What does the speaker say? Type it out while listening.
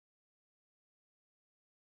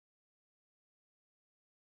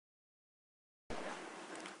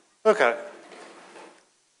Okay.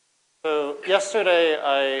 So yesterday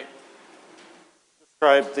I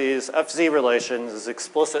described these FZ relations as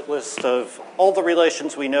explicit list of all the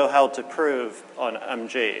relations we know how to prove on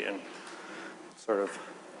MG, and sort of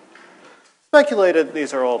speculated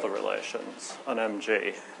these are all the relations on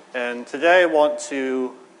MG. And today I want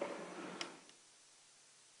to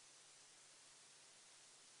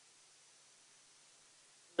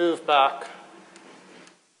move back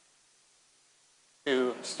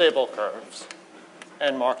to stable curves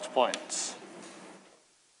and marked points.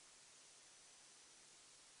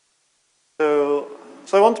 So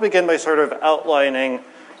I want to begin by sort of outlining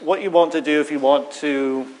what you want to do if you want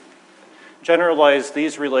to generalize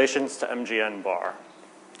these relations to MGN bar.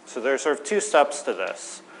 So there are sort of two steps to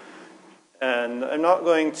this. And I'm not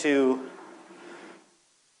going to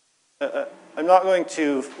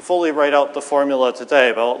fully write out the formula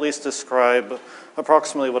today, but I'll at least describe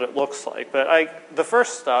approximately what it looks like. But the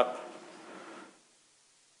first step,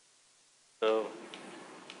 so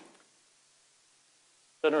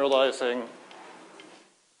generalizing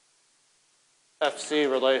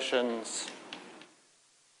FC relations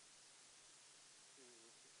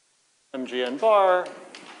MGN bar,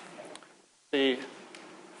 the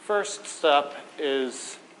first step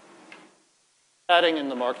is adding in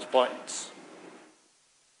the marked points.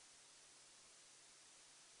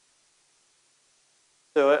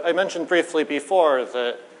 So I mentioned briefly before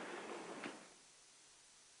that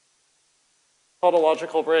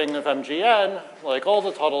tautological ring of MGN, like all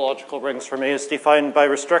the tautological rings for me, is defined by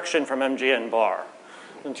restriction from MGN bar.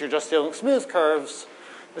 Since you're just dealing smooth curves,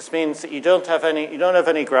 this means that you don't have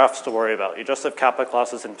any graphs to worry about. You just have kappa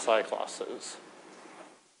classes and psi classes.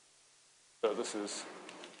 So this is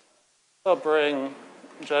a ring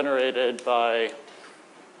generated by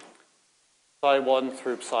psi 1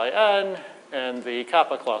 through psi n and the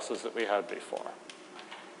kappa classes that we had before.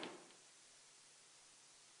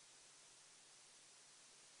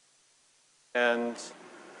 And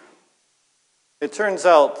it turns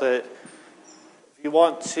out that if you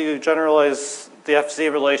want to generalize the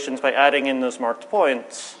FZ relations by adding in those marked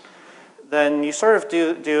points, then you sort of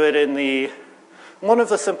do it in one of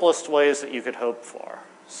the simplest ways that you could hope for.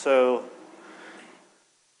 So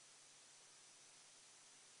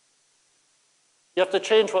you have to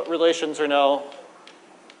change what relations are now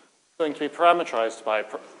going to be parameterized by.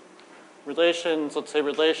 Relations, let's say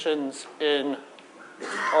relations in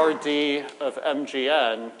RD of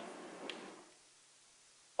MGN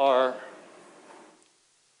are,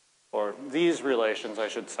 or these relations I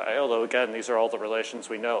should say, although again these are all the relations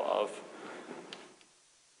we know of,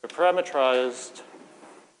 they're parameterized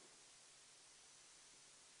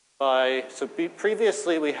by, so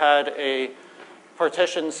previously we had a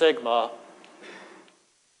partition sigma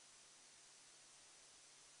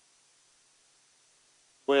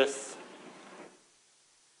with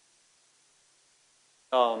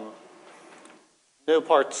no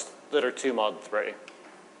parts that are 2 mod 3.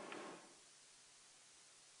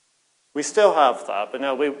 We still have that, but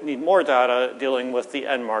now we need more data dealing with the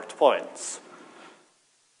n marked points.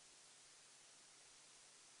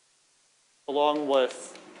 Along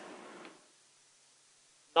with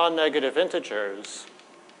non-negative integers,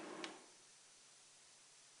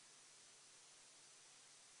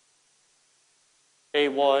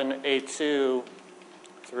 A1, A2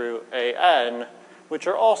 through AN, which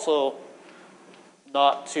are also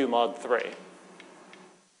not 2 mod 3.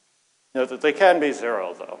 Note that they can be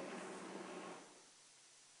 0, though.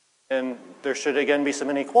 And there should again be some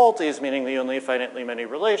inequalities, meaning that you only have finitely many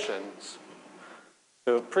relations.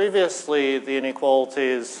 So previously, the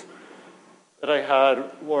inequalities that I had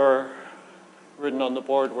were written on the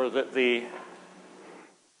board were that the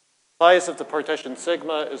size of the partition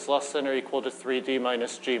sigma is less than or equal to 3D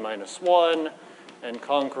minus G minus 1 and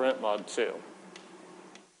congruent mod 2.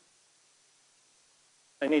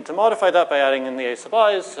 I need to modify that by adding in the a sub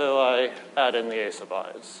i's, so I add in the a sub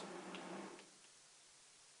i's.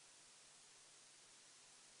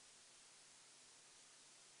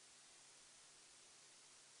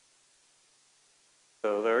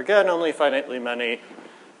 So there are again only finitely many.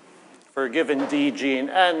 For a given D, G,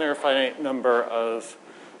 and N, there are a finite number of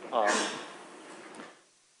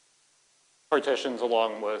partitions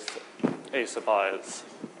along with a sub i's.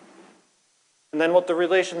 And then what the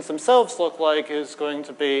relations themselves look like is going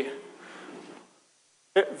to be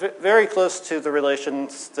very close to the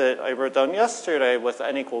relations that I wrote down yesterday with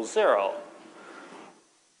n equals 0.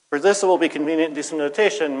 For this, it will be convenient to do some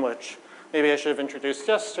notation, which maybe I should have introduced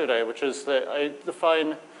yesterday, which is that I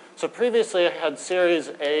define, so previously I had series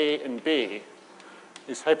A and B,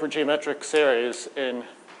 these hypergeometric series in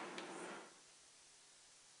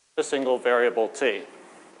a single variable t.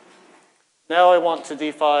 Now I want to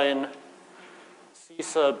define C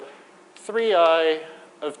sub 3i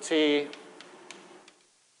of t is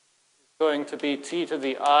going to be t to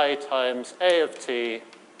the I times a of t.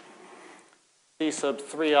 C sub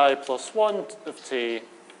 3i plus 1 of t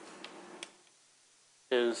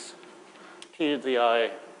is t to the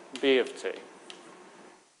I b of t.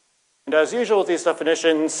 And as usual with these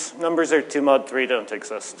definitions, numbers are 2 mod 3 don't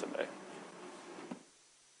exist to me.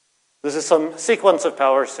 This is some sequence of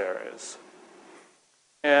power series.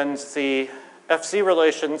 And the FC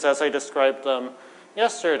relations, as I described them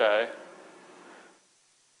yesterday,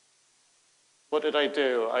 what did I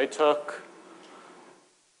do? I took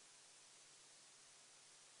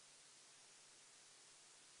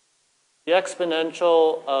the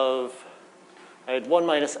exponential of, I had 1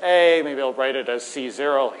 minus a, maybe I'll write it as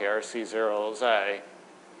C0 here, C0 is a.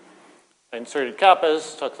 I inserted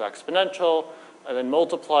kappas, took the exponential, and then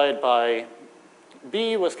multiplied by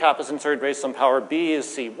b with kappas inserted raised to some power. B is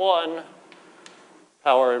C1,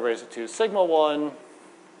 power raised to 2 sigma 1,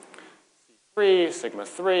 C3, sigma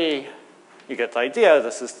 3. You get the idea.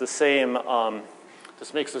 This is the same,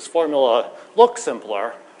 this makes this formula look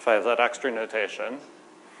simpler if I have that extra notation.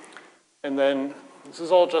 And then this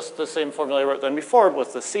is all just the same formula I wrote then before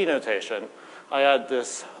with the C notation. I add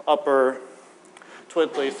this upper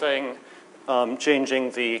twiddly thing,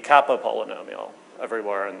 changing the kappa polynomial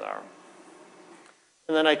everywhere in there.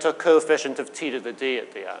 And then I took coefficient of t to the d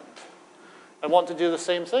at the end. I want to do the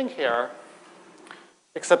same thing here,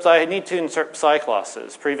 except I need to insert psi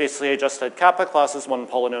classes. Previously, I just had kappa classes, one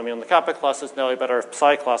polynomial in the kappa classes. Now I better have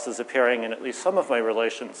psi classes appearing in at least some of my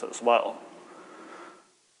relations as well.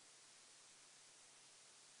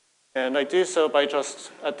 And I do so by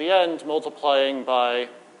just, at the end, multiplying by,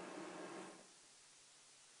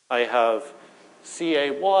 I have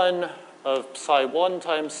CA1 of psi 1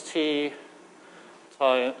 times t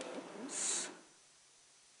times,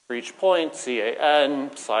 for each point, CAN,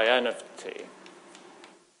 psi n of t.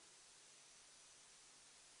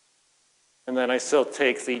 And then I still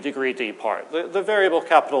take the degree d part. The variable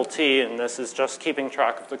capital T in this is just keeping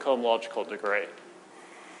track of the cohomological degree.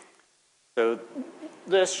 So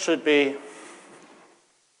this should be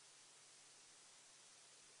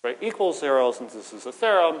equals 0, since this is a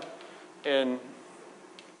theorem, in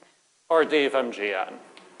RD of MGN.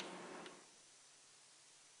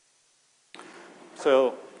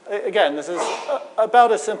 So again, this is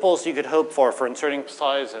about as simple as you could hope for inserting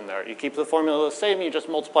psi's in there. You keep the formula the same, you just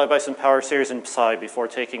multiply by some power series in psi before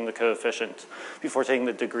taking the coefficient, before taking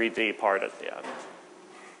the degree d part at the end.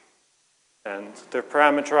 And they're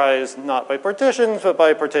parameterized not by partitions, but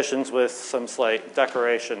by partitions with some slight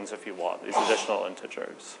decorations if you want, these additional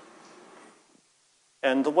integers.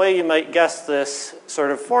 And the way you might guess this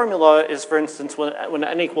sort of formula is, for instance, when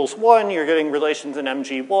n equals 1, you're getting relations in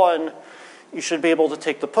MG1. You should be able to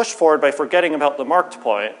take the push forward by forgetting about the marked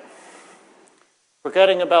point.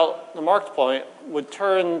 Forgetting about the marked point would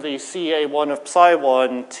turn the CA1 of psi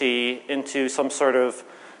 1 t into some sort of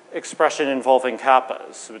expression involving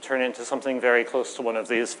kappas. It would turn into something very close to one of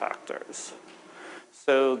these factors.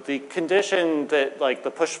 So the condition that like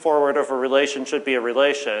the push forward of a relation should be a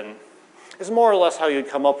relation is more or less how you'd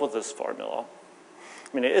come up with this formula.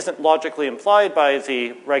 I mean, it isn't logically implied by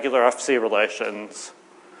the regular FC relations,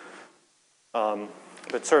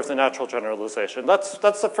 but serves the natural generalization. That's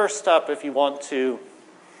the first step if you want to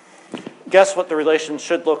guess what the relation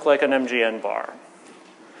should look like on MGN bar.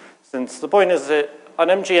 Since the point is that on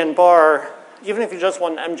MGN bar, even if you just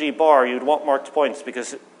want MG bar, you'd want marked points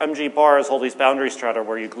because MG bar is all these boundary strata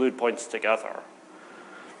where you glued points together.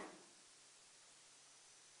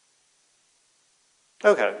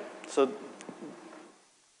 Okay, so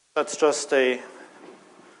that's just an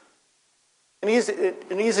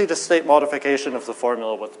easy to state modification of the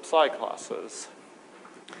formula with psi classes.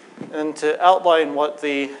 And to outline what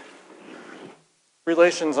the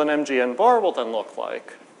relations on MGN bar will then look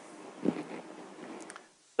like.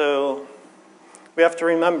 So we have to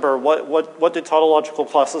remember what do tautological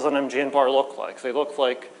classes on MGN bar look like? They look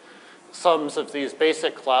like sums of these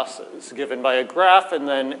basic classes given by a graph and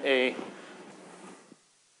then a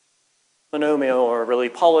monomial or really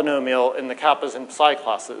polynomial in the kappas and psi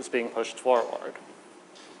classes being pushed forward.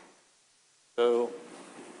 So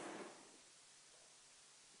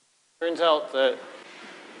turns out that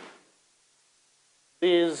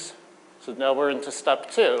these, so now we're into step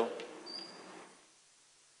 2,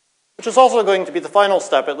 which is also going to be the final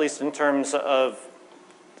step, at least in terms of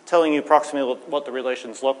telling you approximately what the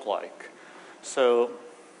relations look like. So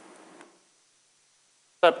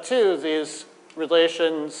step 2, these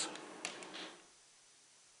relations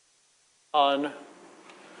on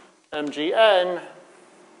MGN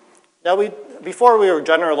before we were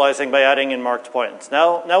generalizing by adding in marked points.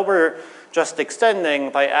 Now we're just extending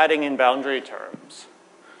by adding in boundary terms.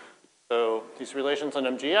 So these relations on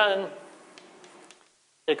MGN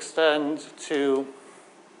extend to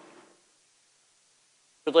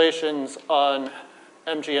relations on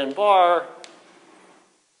MGN bar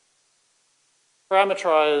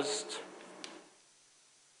parameterized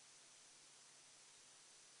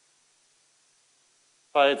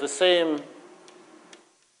by the same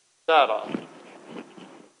data,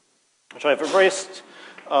 which I've erased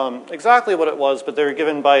exactly what it was, but they're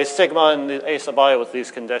given by sigma and the a sub I with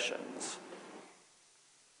these conditions.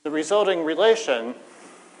 The resulting relation,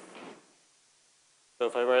 so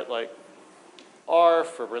if I write like R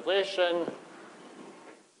for relation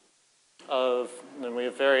of, then we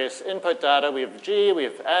have various input data. We have G, we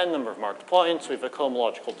have N, number of marked points, we have a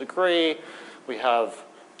cohomological degree, we have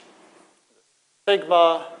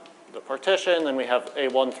sigma, the partition, then we have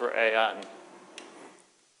A1 through AN.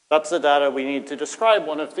 That's the data we need to describe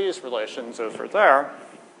one of these relations over there.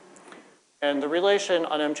 And the relation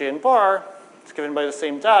on MGN bar is given by the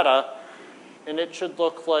same data, and it should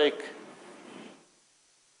look like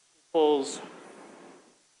equals,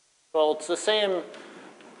 well, it's the same,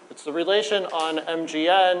 it's the relation on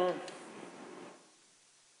MGN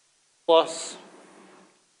plus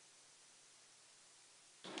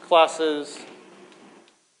classes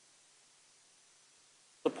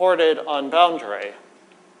supported on boundary.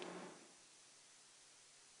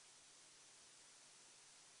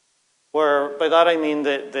 Where by that I mean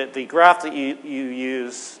that the graph that you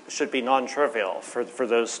use should be non-trivial for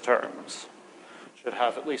those terms. Should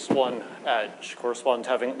have at least one edge, correspond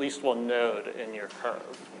to having at least one node in your curve.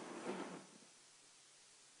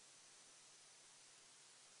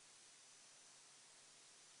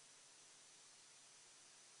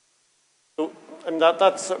 And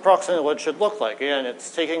that's approximately what it should look like. Again,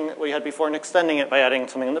 it's taking what we had before and extending it by adding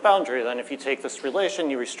something in the boundary. Then if you take this relation,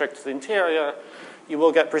 you restrict to the interior, you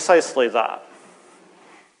will get precisely that.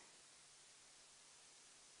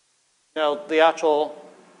 Now, the actual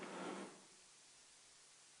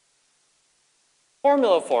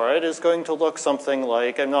formula for it is going to look something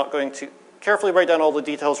like, I'm not going to carefully write down all the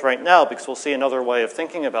details right now because we'll see another way of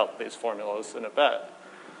thinking about these formulas in a bit.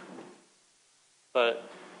 But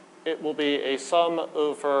it will be a sum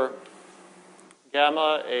over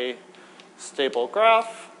gamma, a stable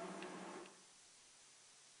graph,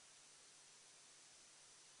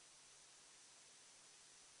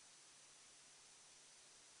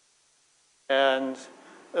 and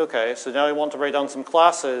okay, so now I want to write down some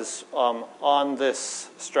classes on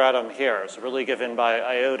this stratum here. So really given by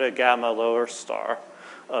iota gamma lower star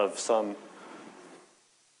of some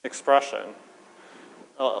expression.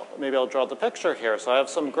 Maybe I'll draw the picture here. So I have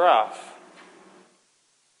some graph.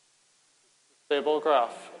 Stable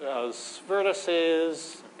graph. It has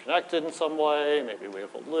vertices, connected in some way. Maybe we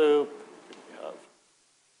have a loop. We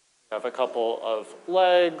have a couple of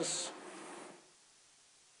legs.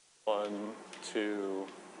 1, 2,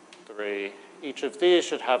 3. Each of these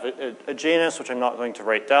should have a genus, which I'm not going to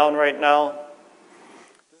write down right now.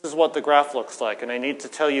 This is what the graph looks like, and I need to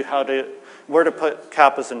tell you where to put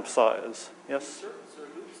kappas and psi's. Yes?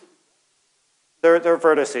 They're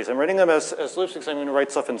vertices. I'm writing them as loops because I'm going to write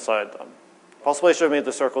stuff inside them. Possibly I should have made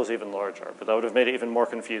the circles even larger, but that would have made it even more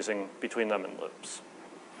confusing between them and loops.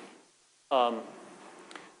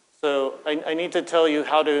 So I need to tell you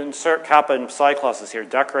how to insert kappa and psi classes here,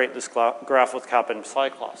 decorate this graph with kappa and psi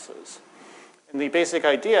classes. And the basic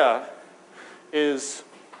idea is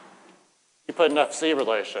you put an FC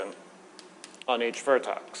relation on each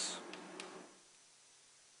vertex.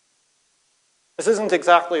 This isn't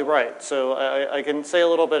exactly right, so I can say a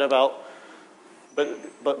little bit about, but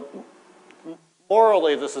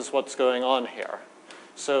morally this is what's going on here.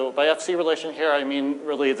 So by FC relation here, I mean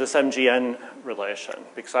really this MGN relation,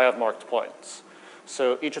 because I have marked points.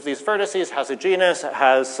 So each of these vertices has a genus, it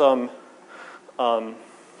has some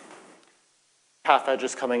half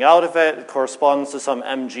edges coming out of it, it corresponds to some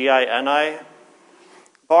MGI NI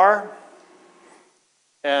bar,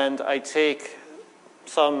 and I take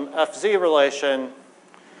some FZ relation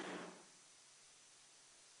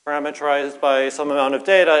parameterized by some amount of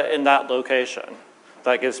data in that location.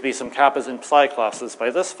 That gives me some kappas and psi classes. By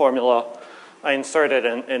this formula, I insert it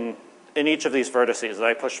in each of these vertices that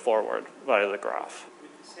I push forward via the graph.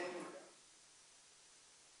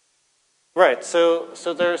 Right, so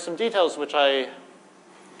there are some details which I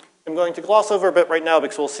am going to gloss over a bit right now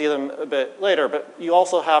because we'll see them a bit later, but you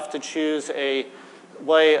also have to choose a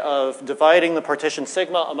way of dividing the partition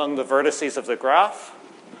sigma among the vertices of the graph.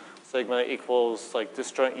 Sigma equals like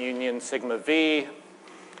disjoint union sigma v,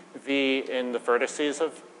 v in the vertices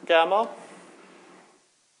gamma.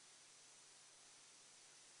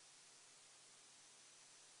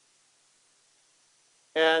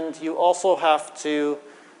 And you also have to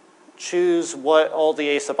choose what all the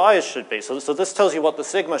a sub i's should be. So this tells you what the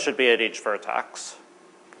sigma should be at each vertex.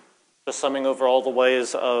 Just summing over all the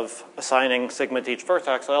ways of assigning sigma to each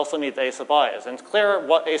vertex, I also need the a sub i's. And it's clear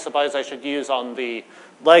what a sub i's I should use on the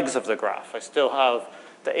legs of the graph. I still have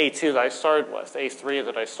the a2 that I started with, a3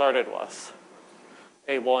 that I started with,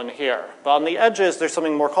 a1 here. But on the edges, there's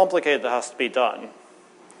something more complicated that has to be done.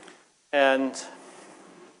 And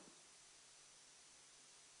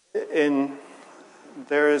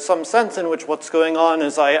there is some sense in which what's going on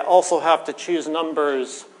is I also have to choose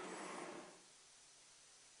numbers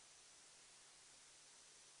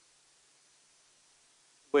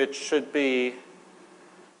which should be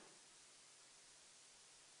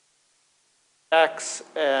x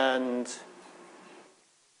and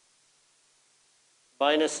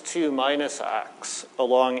 -2 minus x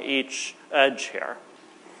along each edge here.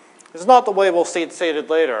 This is not the way we'll see it stated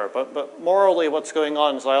later, but morally what's going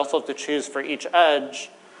on is I also have to choose for each edge,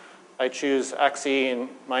 I choose xe and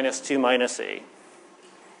 -2 minus e.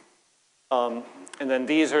 And then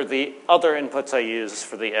these are the other inputs I use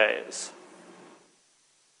for the a's.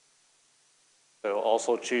 So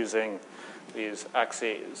also choosing these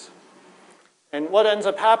xe's. And what ends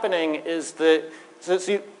up happening is that, this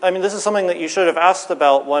is something that you should have asked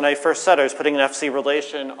about when I first said I was putting an FC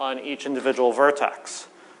relation on each individual vertex.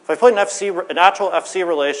 If I put an actual FC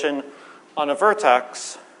relation on a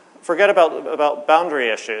vertex, forget about boundary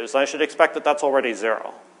issues. I should expect that that's already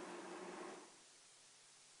 0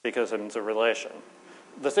 because it's a relation.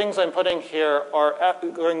 The things I'm putting here are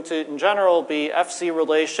going to, in general, be FC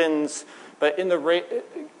relations, but in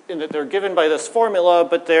that they're given by this formula,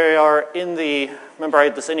 but they are in the, remember I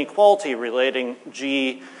had this inequality relating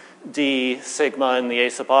G, D, sigma, and the a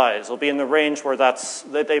sub i's. It'll be in the range where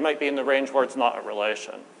they might be in the range where it's not a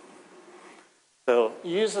relation. So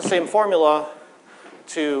use the same formula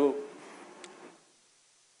to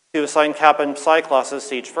assign kappa and psi classes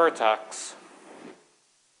to each vertex.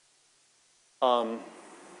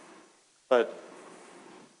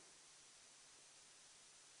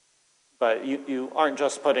 But you aren't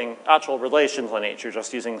just putting actual relations on each, you're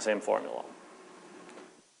just using the same formula.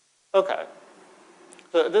 Okay.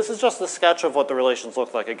 So this is just a sketch of what the relations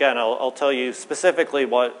look like. Again, I'll tell you specifically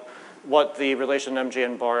what the relation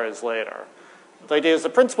MGN bar is later. The idea is the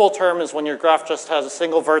principal term is when your graph just has a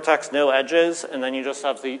single vertex, no edges, and then you just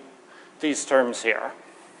have these terms here.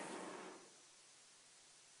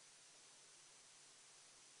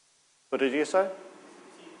 What did you say?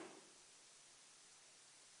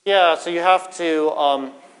 Yeah, so you have to,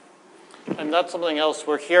 and that's something else,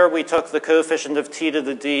 where here we took the coefficient of t to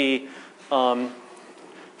the d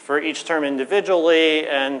for each term individually,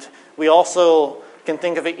 and we also can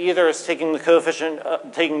think of it either as taking the coefficient,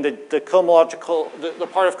 taking the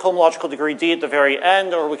part of cohomological degree d at the very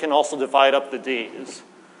end, or we can also divide up the d's.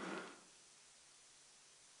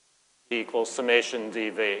 D equals summation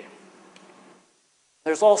dv.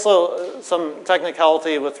 There's also some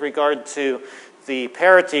technicality with regard to the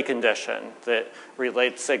parity condition that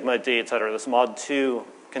relates sigma d, et cetera, this mod 2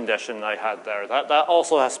 condition I had there. That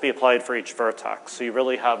also has to be applied for each vertex. So you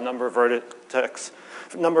really have number of vertices,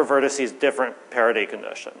 different parity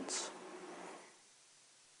conditions.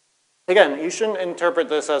 Again, you shouldn't interpret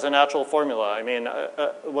this as an actual formula. I mean,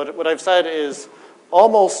 what I've said is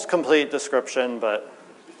almost complete description, but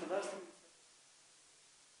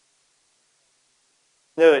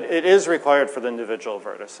no, it is required for the individual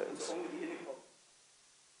vertices.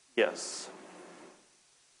 Yes.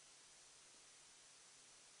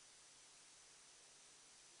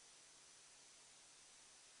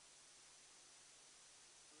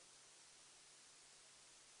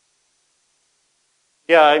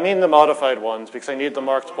 Yeah, I mean the modified ones because I need the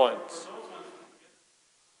marked points.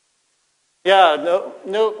 Yeah,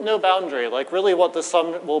 no boundary. Like really what the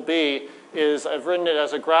sum will be is I've written it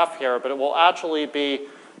as a graph here, but it will actually be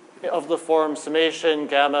of the form summation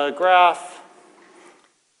gamma graph,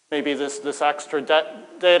 maybe this extra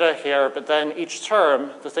data here, but then each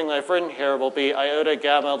term, the thing that I've written here will be iota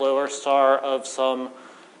gamma lower star of some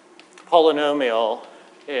polynomial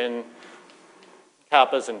in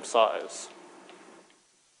kappas and psi's.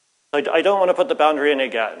 I don't want to put the boundary in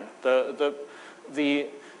again.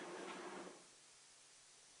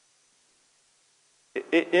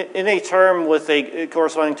 In a term with a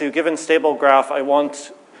corresponding to a given stable graph, I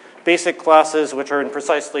want basic classes which are in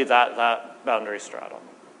precisely that boundary stratum.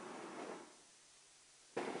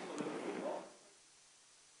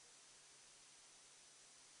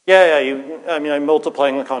 Yeah, I'm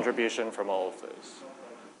multiplying the contribution from all of those.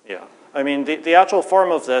 Yeah. I mean, the actual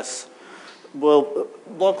form of this will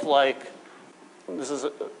look like, this is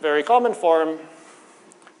a very common form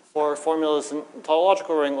for formulas in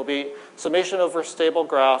tautological ring, will be summation over stable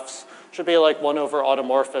graphs, should be like 1 over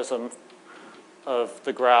automorphism of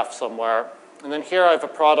the graph somewhere. And then here I have a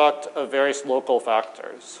product of various local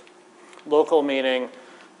factors. Local meaning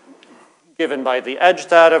given by the edge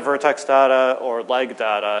data, vertex data, or leg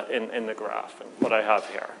data in the graph, and what I have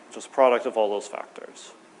here, just product of all those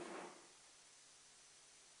factors.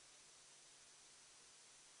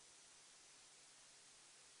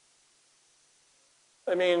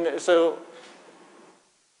 I mean, so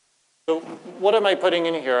what am I putting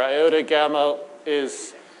in here? Iota gamma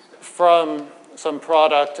is from some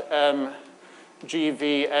product M,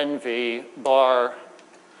 GV, NV, bar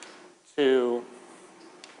to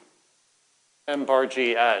M bar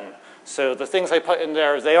GN. So the things I put in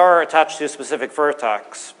there, they are attached to a specific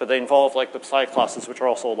vertex, but they involve like the psi classes, which are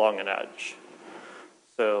also along an edge.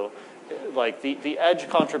 So like the edge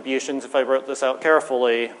contributions, if I wrote this out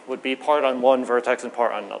carefully, would be part on one vertex and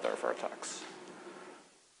part on another vertex.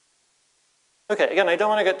 Okay, again, I don't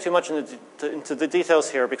want to get too much into the details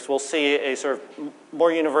here because we'll see a sort of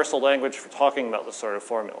more universal language for talking about this sort of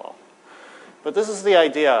formula. But this is the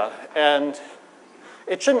idea, and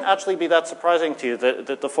it shouldn't actually be that surprising to you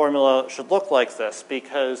that the formula should look like this,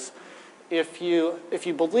 because if you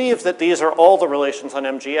believe that these are all the relations on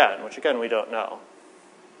MGN, which again we don't know,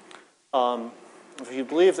 if you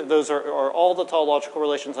believe that those are all the tautological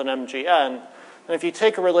relations on MGN, and if you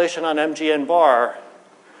take a relation on MGN bar,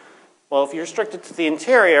 well, if you restrict it to the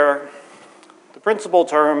interior, the principal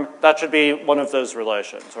term, that should be one of those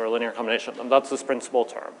relations, or a linear combination of them. That's this principal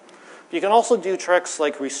term. You can also do tricks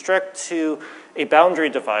like restrict to a boundary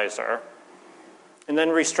divisor, and then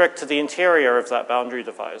restrict to the interior of that boundary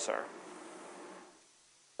divisor.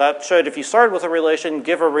 That should, if you started with a relation,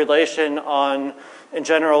 give a relation on, in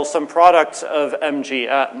general, some product of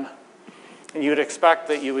MGN. And you would expect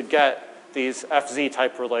that you would get these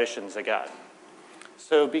FZ-type relations again.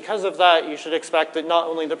 So because of that, you should expect that not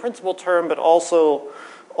only the principal term, but also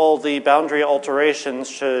all the boundary alterations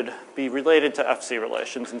should be related to FC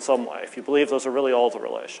relations in some way, if you believe those are really all the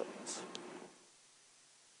relations.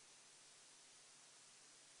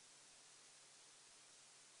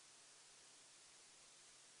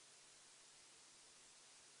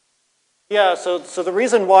 Yeah, so the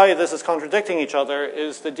reason why this is contradicting each other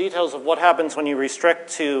is the details of what happens when you restrict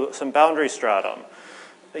to some boundary stratum.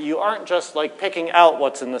 You aren't just like picking out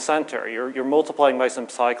what's in the center. You're multiplying by some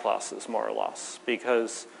psi classes, more or less,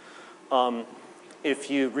 because if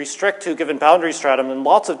you restrict to a given boundary stratum, then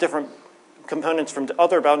lots of different components from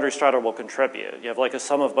other boundary strata will contribute. You have like a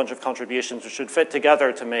sum of a bunch of contributions which should fit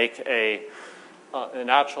together to make an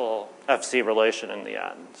actual FC relation in the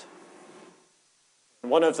end.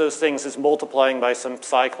 One of those things is multiplying by some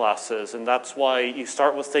psi classes, and that's why you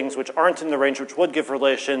start with things which aren't in the range which would give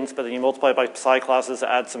relations, but then you multiply by psi classes,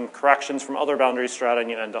 add some corrections from other boundary strata, and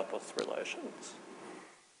you end up with relations.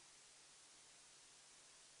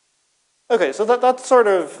 Okay, so that's sort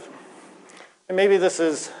of, and maybe this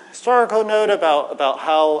is historical note about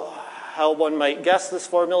how one might guess this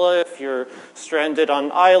formula if you're stranded on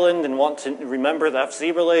an island and want to remember the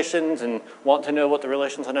FC relations and want to know what the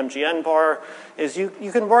relations on MGN bar is. You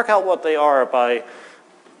can work out what they are by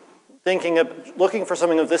looking for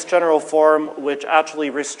something of this general form which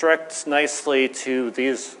actually restricts nicely to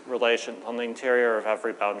these relations on the interior of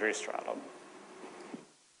every boundary stratum.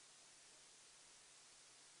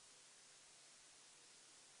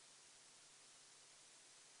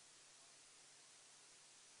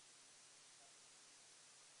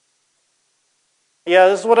 Yeah,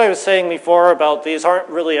 this is what I was saying before about these aren't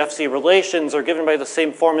really FC relations. They're given by the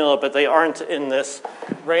same formula, but they aren't in this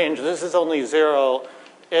range. This is only 0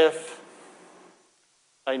 if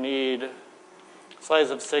I need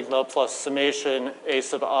size of sigma plus summation a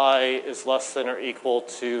sub I is less than or equal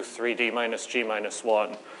to 3D minus G minus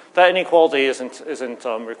 1. That inequality isn't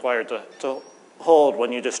required to hold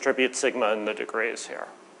when you distribute sigma in the degrees here.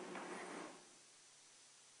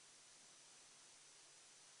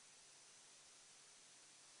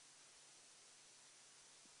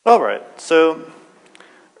 All right, so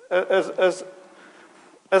as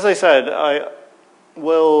I said, I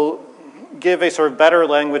will give a sort of better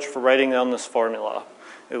language for writing down this formula.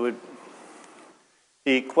 It would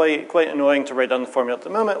be quite annoying to write down the formula at the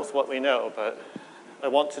moment with what we know, but I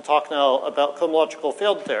want to talk now about cohomological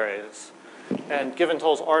field theories and given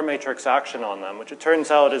Toll's R matrix action on them, which it turns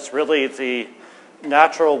out is really the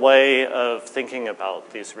natural way of thinking about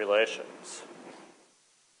these relations.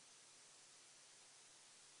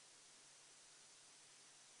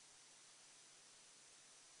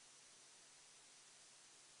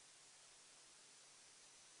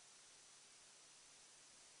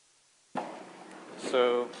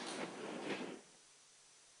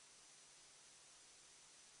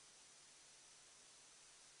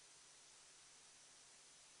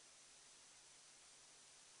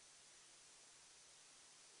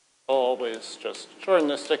 I'll always just shorten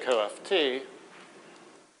this to CoFT.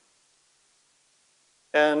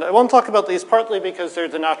 And I won't talk about these partly because they're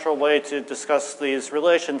the natural way to discuss these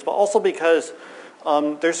relations, but also because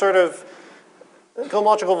they're sort of,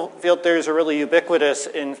 cohomological field theories are really ubiquitous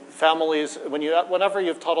in families. Whenever you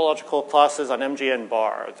have tautological classes on MGN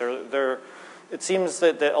bar, it seems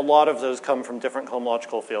that a lot of those come from different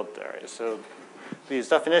cohomological field theories. So these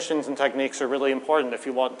definitions and techniques are really important if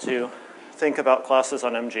you want to think about classes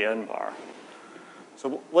on MGN bar.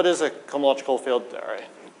 So what is a cohomological field theory?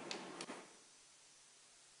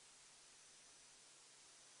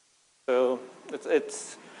 So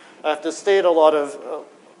I have to state a lot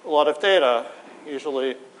of data.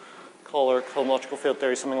 Usually call our cohomological field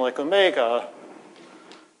theory something like omega.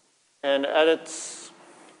 And at its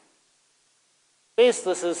base,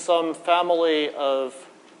 this is some family of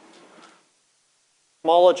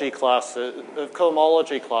cohomology classes.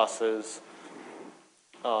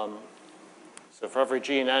 So for every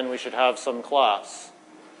G and N, we should have some class.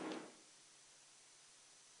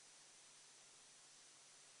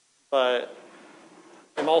 But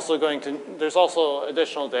I'm also there's also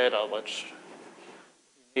additional data, which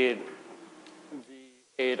you need V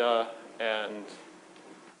eta and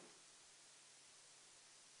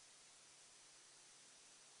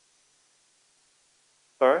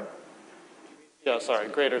sorry? Yeah, sorry,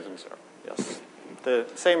 greater than 0, yes. The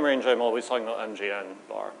same range I'm always talking about MGN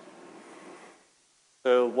bar.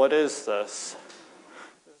 So what is this?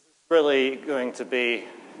 This is really going to be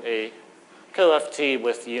a CoFT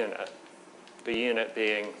with unit, the unit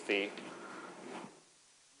being the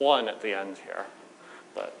 1 at the end here.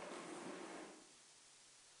 But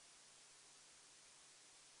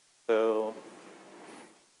so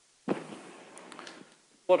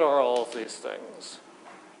what are all of these things?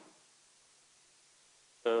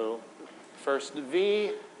 So first,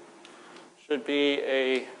 V should be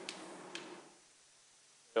a,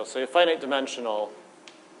 you'll say, finite dimensional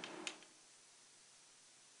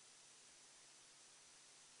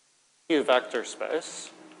Q vector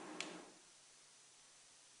space.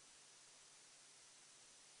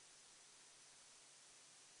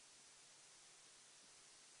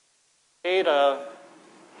 Eta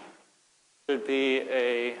should be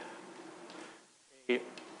a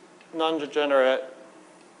non-degenerate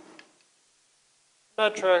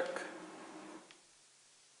metric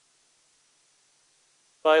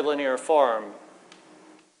bilinear form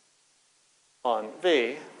on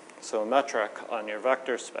V, so metric on your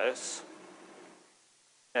vector space.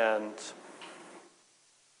 And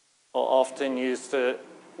I'll often use the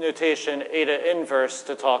notation eta inverse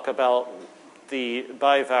to talk about the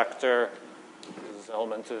bivector. This is an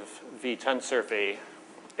element of V tensor V.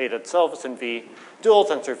 Eta itself is in V dual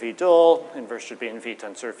tensor V dual. Inverse should be in V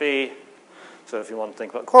tensor V. So if you want to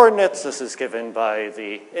think about coordinates, this is given by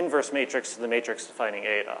the inverse matrix to the matrix defining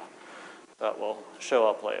eta. That will show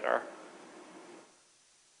up later.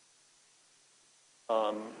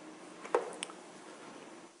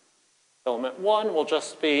 Element 1 will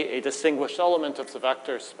just be a distinguished element of the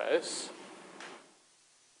vector space.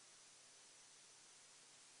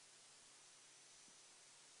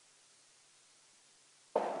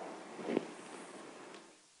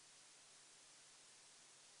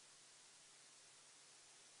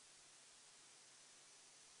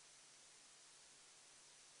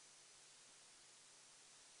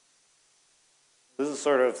 This is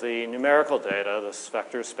sort of the numerical data, this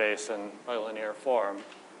vector space in bilinear form.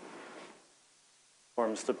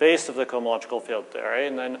 Forms the base of the cohomological field theory,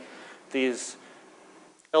 and then these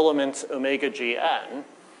elements omega gn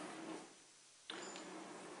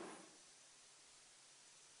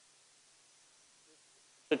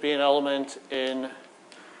should be an element in the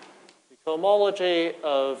cohomology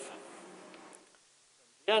of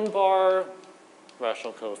n bar,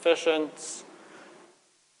 rational coefficients.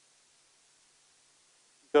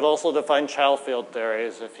 You could also define Chow field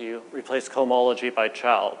theories if you replace cohomology by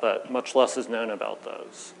Chow, but much less is known about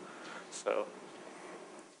those. So,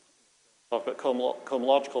 talk about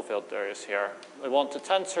cohomological field theories here. I want to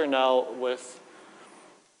tensor now with,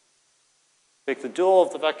 take the dual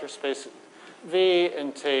of the vector space V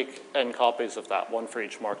and take n copies of that, one for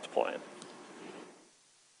each marked point.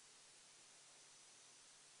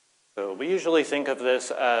 So we usually think of this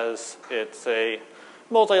as it's a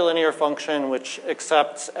multilinear function which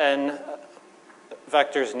accepts n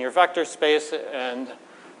vectors in your vector space and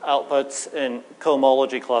outputs in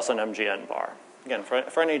cohomology class on MGN bar. Again,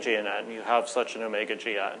 for any g and n, you have such an omega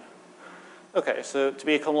gn. Okay, so to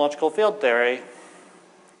be a cohomological field theory,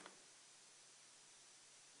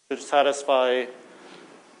 to satisfy, I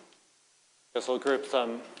guess I'll group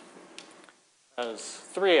them as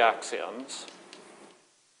 3 axioms.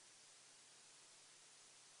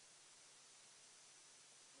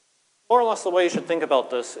 more or less the way you should think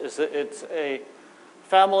about this is that it's a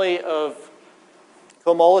family of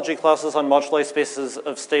cohomology classes on moduli spaces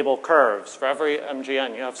of stable curves. For every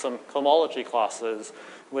MGN, you have some cohomology classes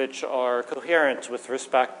which are coherent with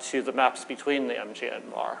respect to the maps between the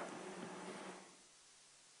MGN bar.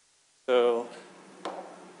 So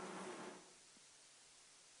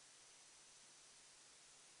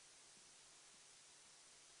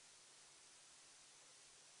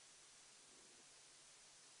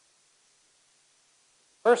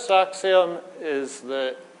first axiom is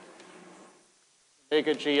that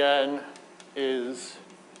omega GN is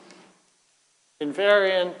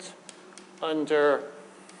invariant under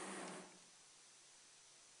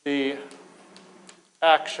the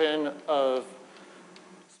action of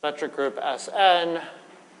symmetric group Sn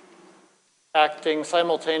acting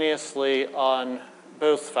simultaneously on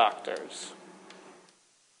both factors.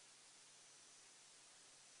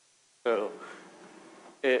 So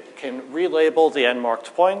it can relabel the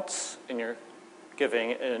n-marked points, and you're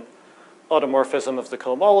giving an automorphism of the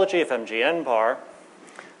cohomology of MGN bar.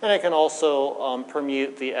 And it can also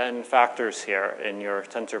permute the n factors here in your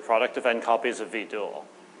tensor product of n copies of V dual.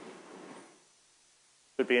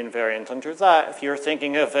 Would be invariant under that. If you're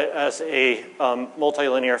thinking of it as a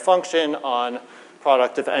multilinear function on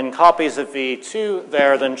product of n copies of V2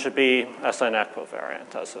 there, then should be Sn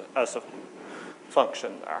equivariant as a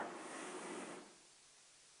function there.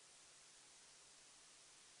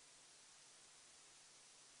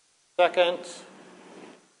 Second,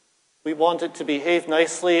 we want it to behave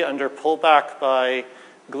nicely under pullback by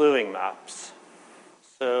gluing maps.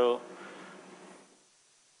 So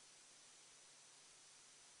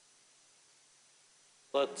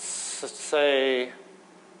let's say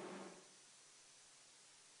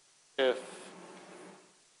if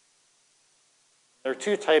there are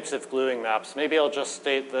two types of gluing maps, maybe I'll just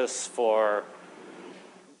state this for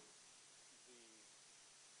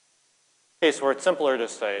the case where it's simpler to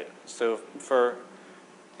state. So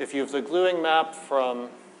if you have the gluing map from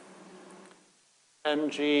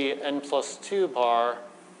mg n plus 2 bar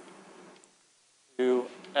to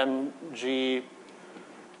mg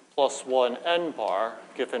plus 1 n bar,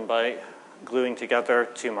 given by gluing together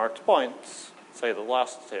two marked points, say the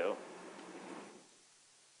last two.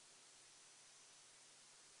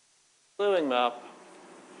 Gluing map,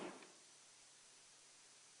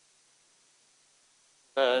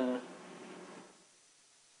 then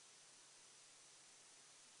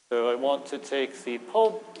so I want to take the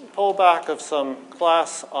pullback of some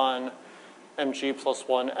class on mg plus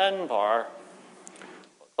 1 n bar.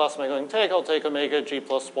 What class am I going to take? I'll take omega g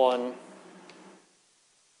plus 1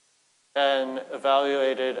 n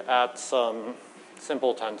evaluated at some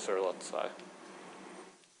simple tensor, let's say.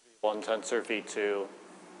 V1 tensor V2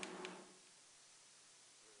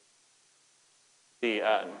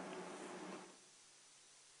 dn.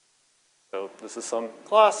 So this is some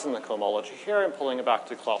class in the cohomology here. I'm pulling it back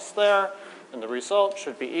to class there. And the result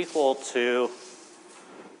should be equal to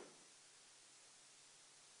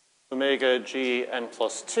omega g n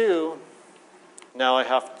plus 2. Now I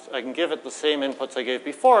can give it the same inputs I gave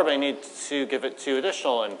before, but I need to give it two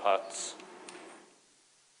additional inputs.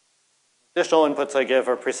 Additional inputs I give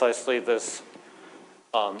are precisely this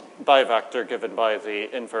bivector given by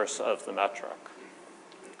the inverse of the metric.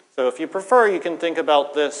 So if you prefer, you can think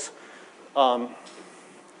about this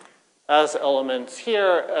as elements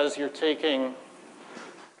here, as you're taking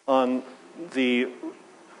on the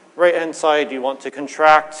right-hand side, you want to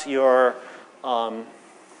contract your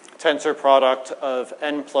tensor product of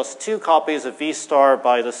n plus 2 copies of V star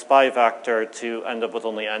by the spy vector to end up with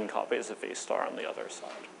only n copies of V star on the other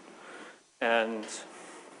side. And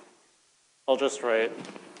I'll just write,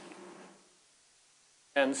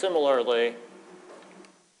 and similarly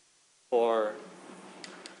for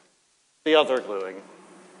the other gluing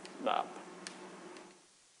map.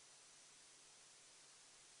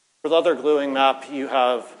 For the other gluing map, you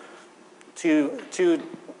have two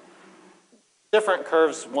different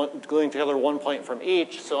curves gluing together one point from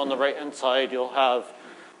each. So on the right-hand side, you'll have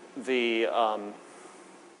the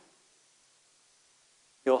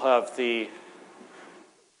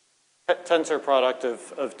tensor product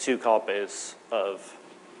of two copies of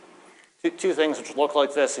two things which look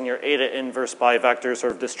like this, and your eta inverse bivectors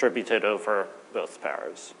are distributed over both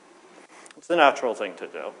pairs. It's the natural thing to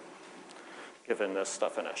do, given this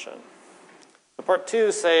definition. So part 2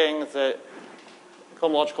 is saying that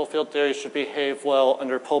cohomological field theory should behave well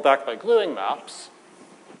under pullback by gluing maps.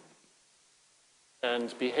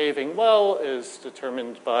 And behaving well is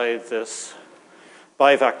determined by this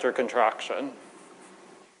bivector contraction.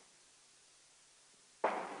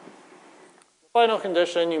 Final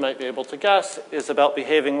condition you might be able to guess is about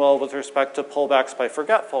behaving well with respect to pullbacks by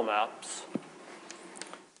forgetful maps.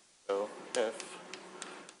 So if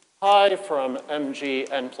pi from mg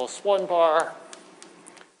n plus 1 bar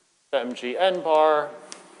to mg n bar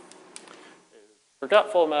is a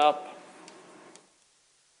forgetful map,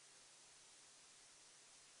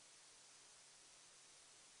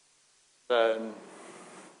 then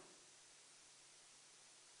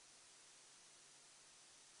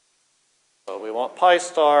we want pi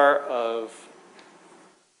star of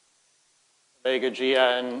omega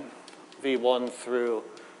gn v1 through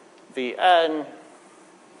vn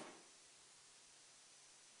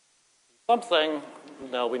something.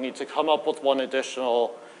 Now we need to come up with one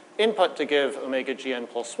additional input to give omega gn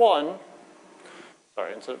plus 1.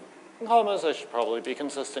 Sorry, instead of commas, I should probably be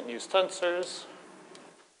consistent and use tensors.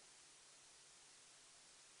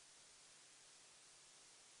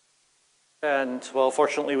 And, well,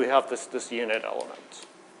 fortunately, we have this unit element.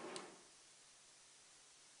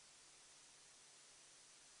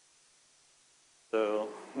 So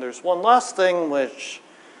there's one last thing, which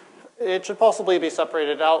it should possibly be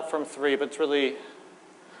separated out from 3, but it's really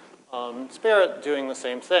Spirit doing the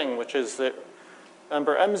same thing, which is that,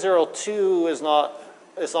 remember, M02 is not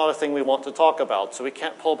a thing we want to talk about, so we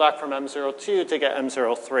can't pull back from M02 to get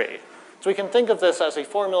M03. So we can think of this as a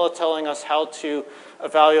formula telling us how to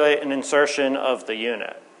evaluate an insertion of the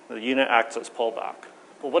unit. The unit acts as pullback.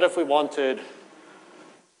 But what if we wanted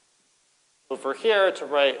over here to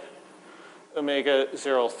write omega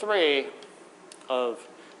 03 of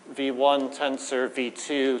v1 tensor,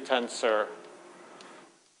 v2 tensor,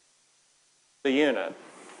 the unit?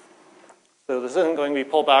 So this isn't going to be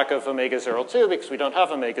pullback of omega 02 because we don't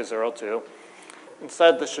have omega 02.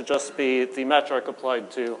 Instead, this should just be the metric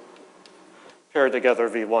applied to pair together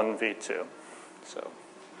v1, v2. So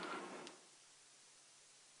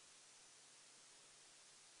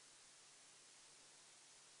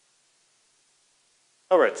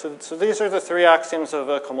all right, so these are the 3 axioms of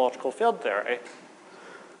a cohomological field theory.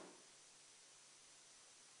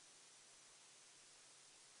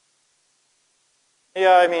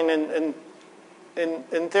 Yeah, I mean,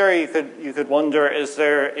 in theory, you could wonder, is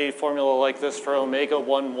there a formula like this for omega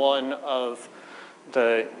 1,1 of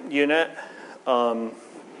the unit?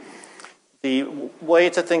 The way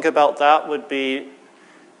to think about that would be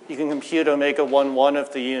you can compute omega 1,1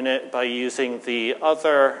 of the unit by using the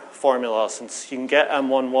other formula, since you can get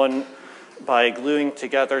M11 by gluing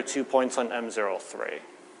together 2 points on M03.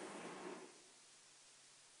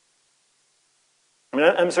 I mean,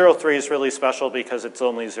 M03 is really special because it's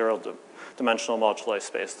only zero-dimensional moduli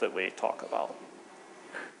space that we talk about.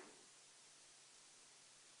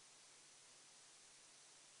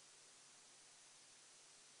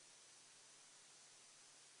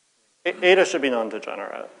 Eta should be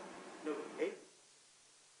non-degenerate.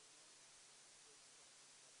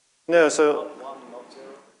 No, so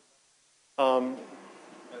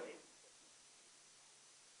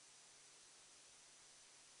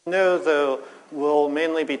no, though we'll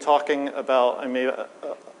mainly be talking about, I may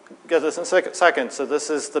get this in a second. So this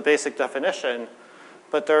is the basic definition,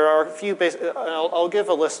 but there are a few basic. I'll give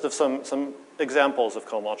a list of some examples of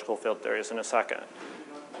cohomological field theories in a second.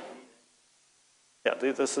 Yeah,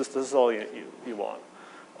 this is all you want.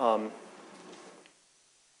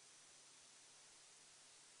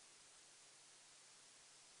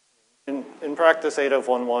 In practice, eta of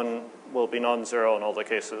 1,1 will be non-zero in all the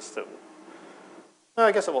cases that. No,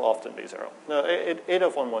 I guess it will often be 0. No, eta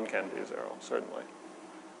of 1,1 can be 0, certainly.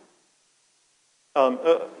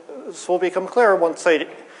 This will become clear once I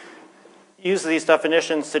use these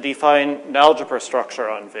definitions to define an algebra structure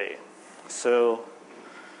on V. So,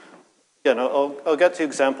 again, I'll get to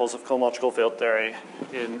examples of cohomological field theory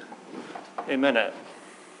in a minute.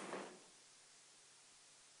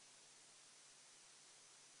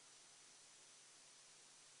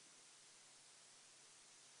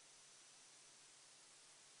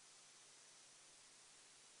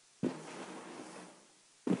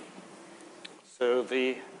 So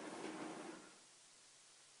the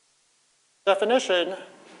definition,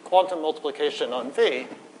 quantum multiplication on V,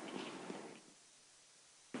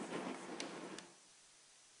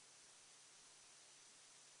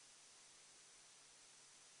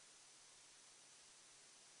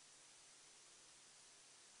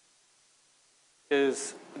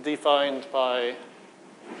 is defined by,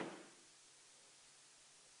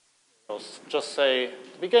 I'll just say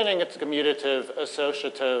at the beginning it's a commutative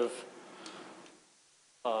associative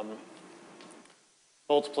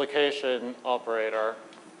multiplication operator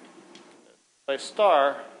by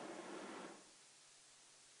star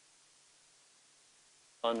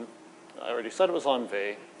on, I already said it was on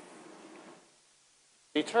V.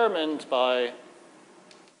 determined by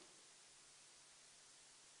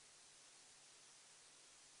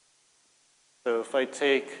so if I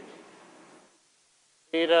take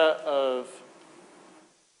eta of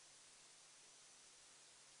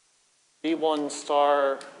V1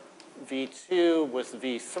 star V2 with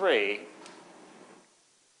V3,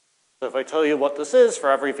 so if I tell you what this is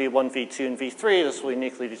for every V1, V2, and V3, this will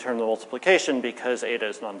uniquely determine the multiplication because eta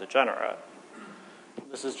is non-degenerate.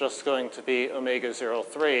 This is just going to be omega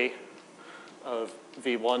 03 of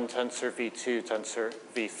V1 tensor V2 tensor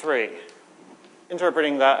V3.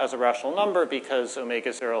 Interpreting that as a rational number because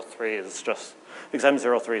omega 03 is just, because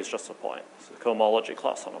M03 is just a point. It's a cohomology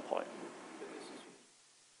class on a point.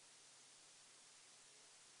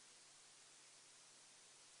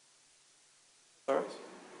 Sorry?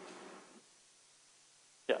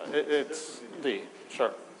 Yeah, it's D,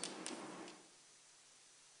 sure.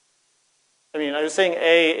 I mean, I was saying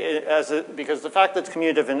A as a, because the fact that it's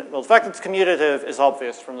commutative, well, the fact that it's commutative is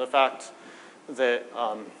obvious from the fact that,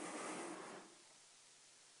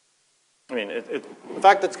 the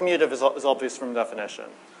fact that it's commutative is obvious from definition.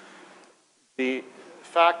 The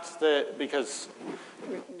fact that, because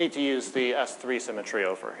we need to use the S3 symmetry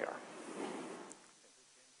over here,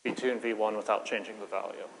 V2 and V1 without changing the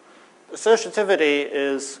value. Associativity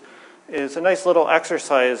is a nice little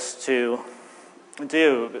exercise to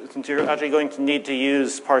do, since you're actually going to need to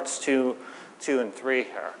use parts 2, and 3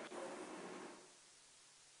 here.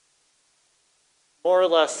 More or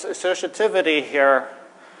less, associativity here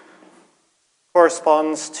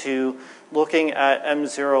corresponds to looking at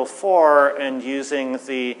M04 and using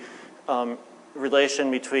the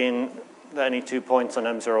relation between any 2 points on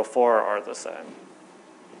M04 are the same.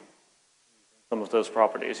 Some of those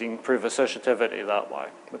properties. You can prove associativity that way.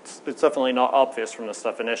 It's definitely not obvious from this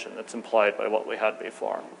definition. It's implied by what we had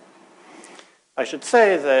before. I should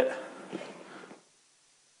say that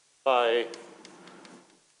by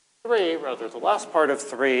 3, rather the last part of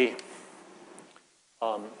 3,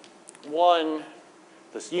 1,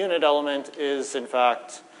 this unit element is in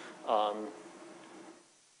fact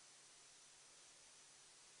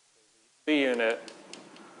the unit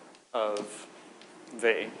of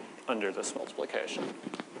V under this multiplication.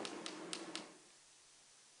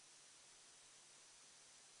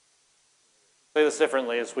 Say this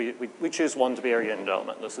differently is we choose 1 to be our unit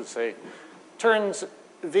element. This is turns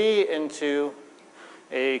V into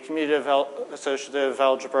a commutative associative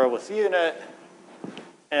algebra with unit,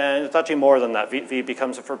 and it's actually more than that. V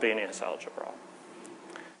becomes a Frobenius algebra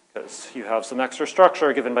because you have some extra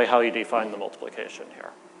structure given by how you define the multiplication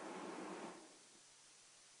here.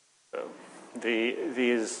 So V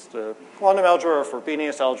is the quantum algebra or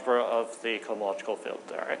Frobenius algebra of the cohomological field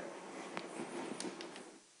theory.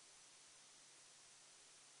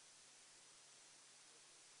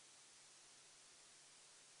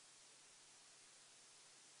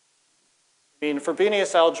 I mean,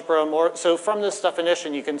 Frobenius algebra, so from this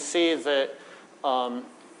definition, you can see that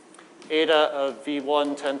eta of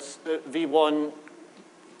V1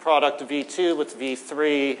 product V2 with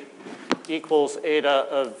V3 equals eta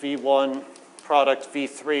of V1 product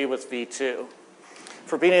V3 with V2.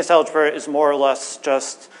 Frobenius algebra is more or less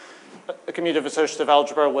just a commutative associative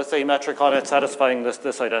algebra with a metric on it satisfying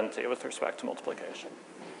this identity with respect to multiplication.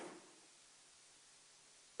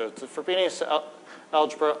 So it's a Frobenius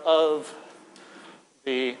algebra of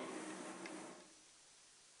the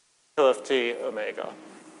OFT omega.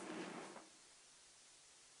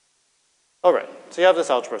 All right, so you have this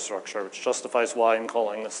algebra structure, which justifies why I'm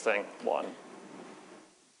calling this thing 1.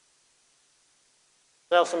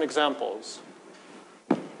 Now some examples.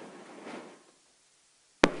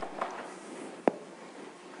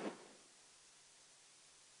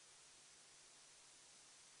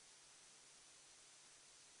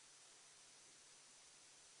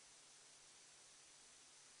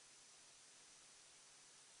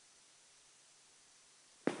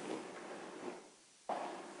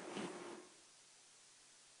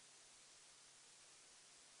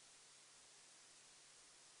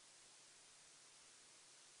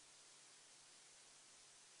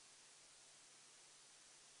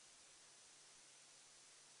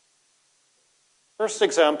 First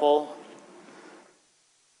example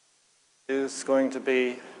is going to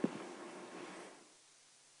be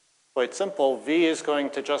quite simple. V is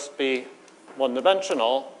going to just be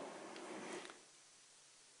one-dimensional.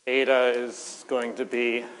 Eta is going to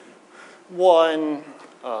be 1,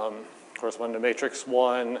 corresponding to matrix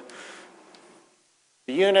 1.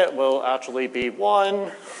 The unit will actually be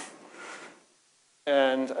 1.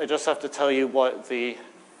 And I just have to tell you what the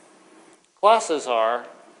classes are.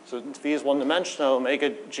 So V is one-dimensional, omega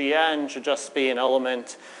Gn should just be an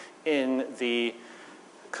element in the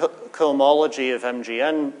cohomology of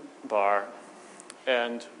MGN bar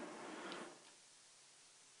and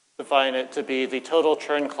define it to be the total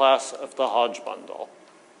Chern class of the Hodge bundle.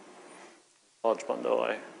 Hodge bundle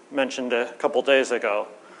I mentioned a couple days ago.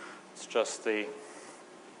 It's just the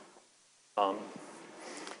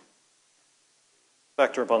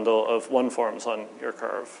vector bundle of one forms on your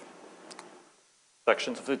curve.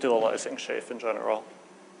 Sections of the dualizing sheaf in general.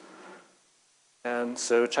 And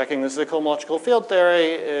so checking this is a cohomological field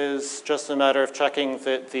theory is just a matter of checking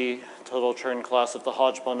that the total Chern class of the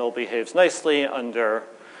Hodge bundle behaves nicely under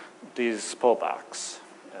these pullbacks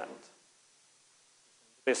and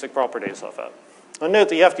basic properties of it. And note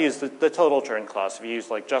that you have to use the total Chern class. If you use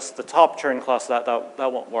like just the top Chern class, that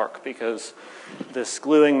won't work because this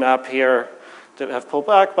gluing map here that we have pulled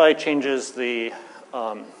back by changes the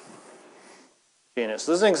genus.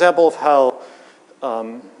 This is an example of how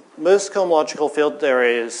most cohomological field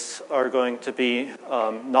theories are going to be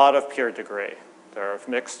not of pure degree. They're of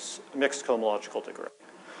mixed cohomological degree,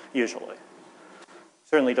 usually.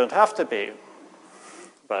 Certainly don't have to be,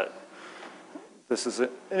 but this is an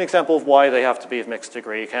example of why they have to be of mixed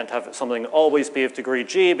degree. You can't have something always be of degree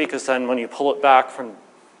G because then when you pull it back from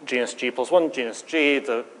genus G plus 1, genus G,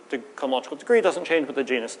 the cohomological degree doesn't change, but the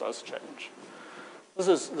genus does change. This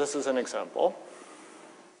is an example.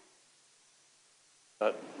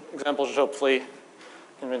 That example should hopefully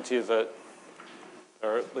convince you that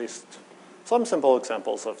there are at least some simple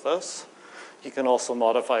examples of this. You can also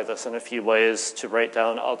modify this in a few ways to write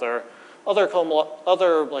down other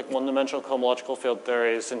like one-dimensional cohomological field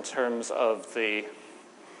theories in terms of the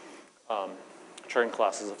Chern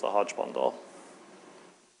classes of the Hodge bundle.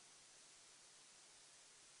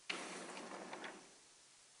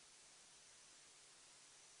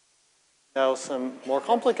 Now some more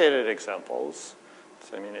complicated examples.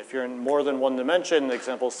 So, I mean, if you're in more than one dimension, the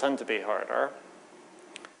examples tend to be harder.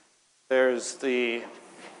 There's the,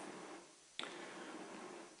 I'm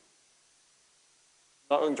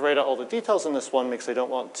not going to write out all the details in this one because I don't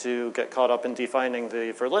want to get caught up in defining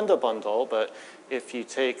the Verlinde bundle, but if you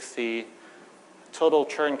take the total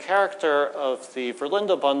Chern character of the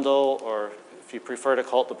Verlinde bundle, or if you prefer to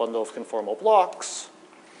call it the bundle of conformal blocks,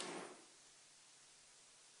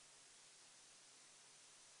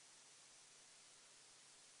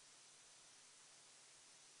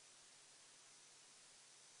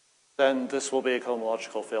 then this will be a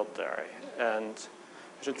cohomological field theory. And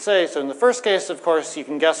I should say, so in the first case, of course, you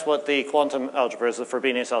can guess what the quantum algebra is, the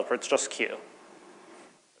Frobenius algebra. It's just Q.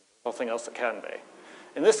 Nothing else it can be.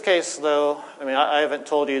 In this case, though, I mean, I haven't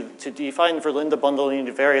told you to define Verlinde bundle, you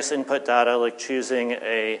need various input data, like choosing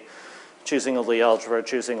a Lie algebra,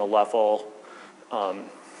 choosing a level.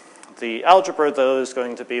 The algebra, though, is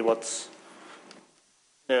going to be what's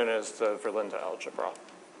known as the Verlinde algebra.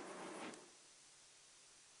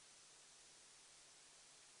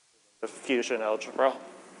 The fusion algebra.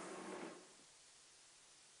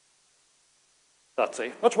 That's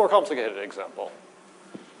a much more complicated example.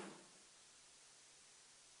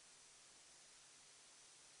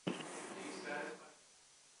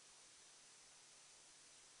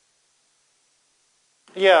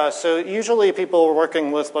 Yeah, so usually people are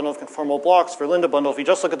working with bundle of conformal blocks for Verlinde bundle. If you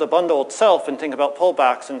just look at the bundle itself and think about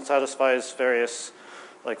pullbacks, and it satisfies various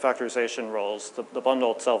like factorization rules, the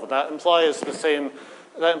bundle itself, and that implies the same.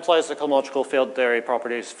 That implies the cohomological field theory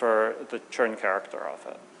properties for the Chern character of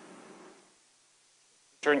it.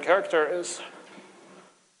 Chern character is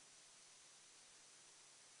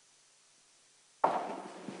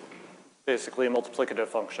basically a multiplicative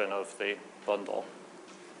function of the bundle.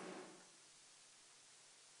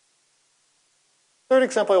 Third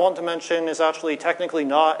example I want to mention is actually technically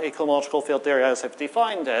not a cohomological field theory as I've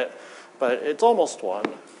defined it, but it's almost one.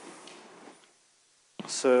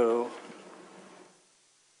 So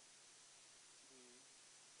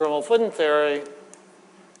Gromov-Witten theory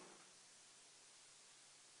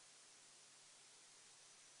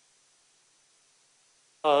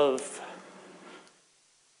of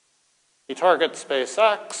the target space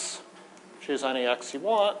X, choose any X you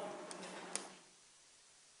want,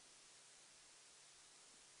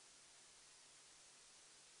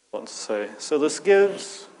 let's say, so this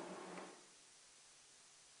gives,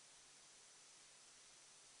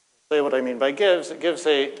 say what I mean by gives, it gives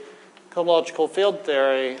a cohomological field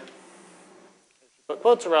theory. I should put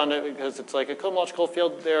quotes around it because it's like a cohomological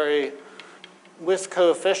field theory with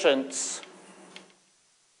coefficients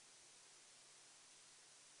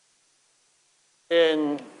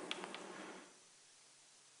in,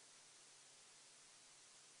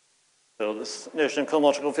 so this notion of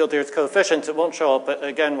cohomological field theory with coefficients, it won't show up, but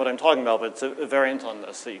again, what I'm talking about, but it's a variant on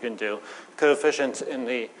this that you can do. Coefficients in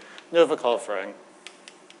the Novikov ring.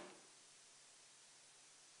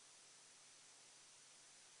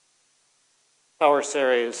 power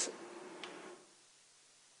series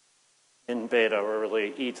in beta, or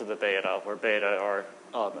really e to the beta, where beta are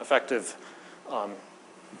effective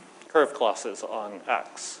curve classes on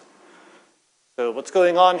X. So what's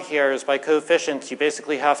going on here is by coefficients, you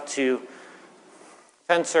basically have to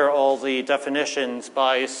tensor all the definitions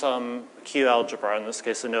by some Q algebra, in this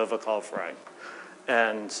case, the Novikov ring.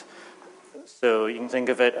 And so you can think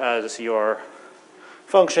of it as your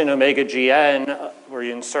function omega gn, where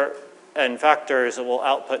you insert n factors, it will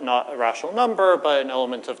output not a rational number, but an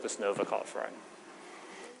element of this Novikov ring.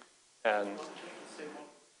 And,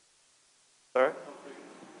 sorry?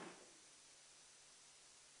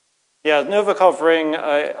 Yeah, Novikov ring,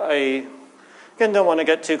 I again don't want to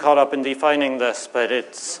get too caught up in defining this, but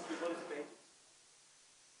it's,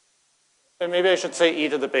 and maybe I should say e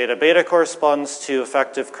to the beta. Beta corresponds to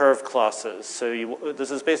effective curve classes. So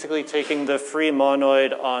this is basically taking the free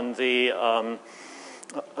monoid on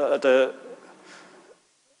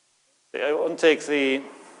I won't take the,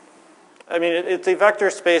 I mean, it's a vector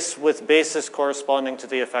space with basis corresponding to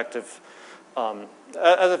the effective,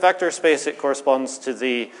 as a vector space, it corresponds to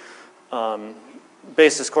the,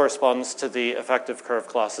 basis corresponds to the effective curve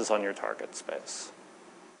classes on your target space.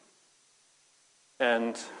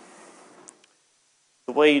 And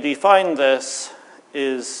the way you define this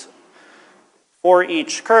is for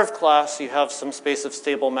each curve class, you have some space of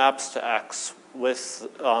stable maps to X with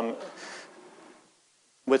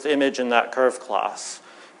image in that curve class.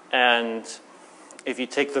 And if you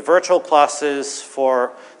take the virtual classes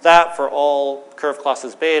for that, for all curve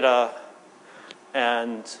classes beta,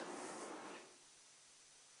 and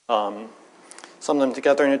sum them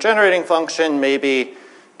together in a generating function, maybe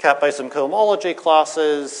cap by some cohomology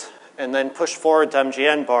classes, and then push forward to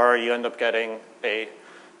MGN bar, you end up getting a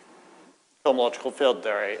cohomological field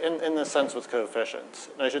theory, in this sense with coefficients.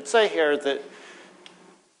 And I should say here that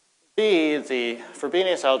B, the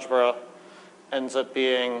Frobenius algebra, ends up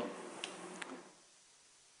being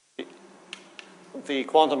the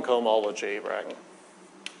quantum cohomology ring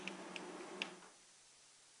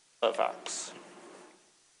of X.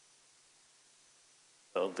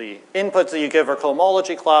 So the inputs that you give are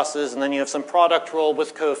cohomology classes, and then you have some product rule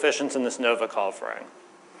with coefficients in this Novikov ring.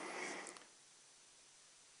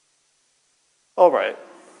 All right.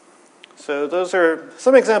 So those are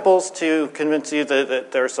some examples to convince you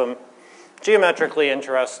that there are some geometrically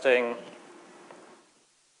interesting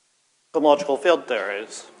cohomological field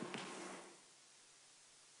theories.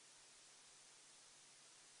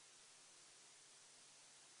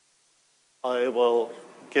 I will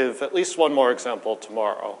give at least one more example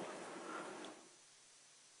tomorrow.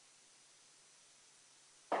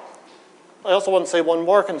 I also want to say one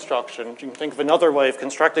more construction. You can think of another way of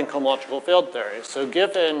constructing cohomological field theories. So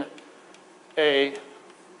given a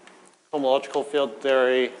cohomological field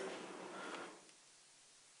theory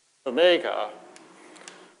omega,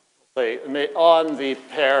 say on the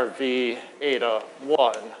pair V eta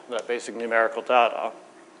 1, that basic numerical data,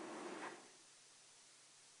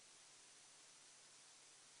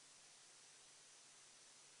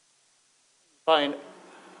 find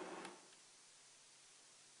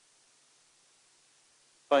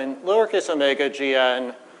lowercase omega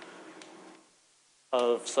gn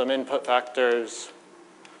of some input factors,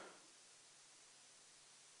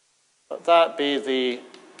 let that be the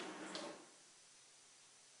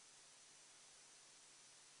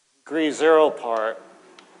degree 0 part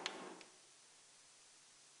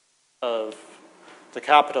of the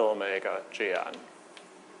capital omega gn.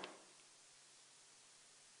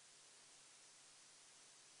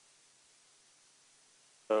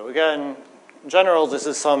 So again, in general, this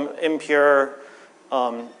is some impure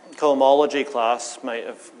cohomology class, might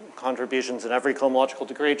have contributions in every cohomological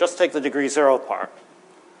degree. Just take the degree 0 part.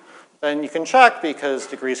 Then you can check, because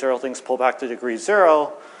degree 0 things pull back to degree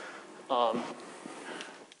 0.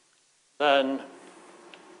 Then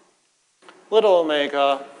little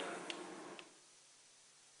omega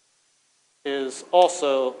is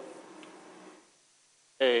also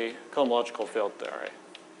a cohomological field theory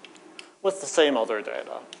with the same other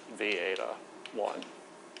data, V eta 1.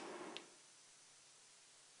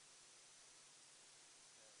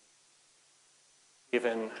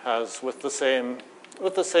 Even has with the same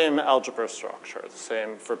algebra structure, the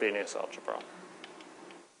same Frobenius algebra.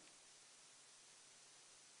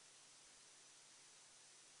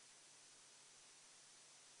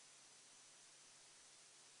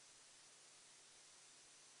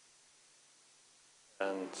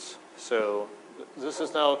 And so this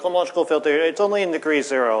is now a cohomological field theory. It's only in degree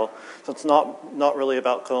 0, so it's not really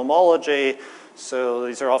about cohomology. So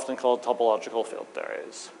these are often called topological field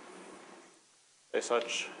theories. They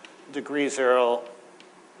such degree 0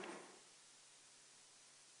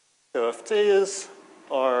 QFTs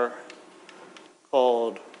are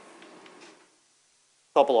called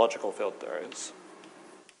topological field theories.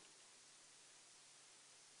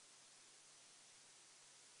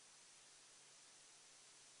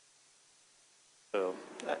 So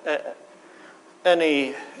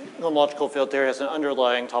any homological field theory has an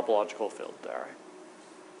underlying topological field theory.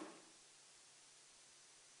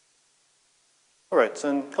 All right, so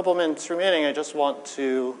in a couple minutes remaining, I just want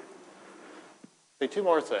to say two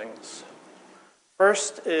more things.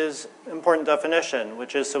 First is important definition,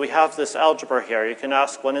 which is, so we have this algebra here. You can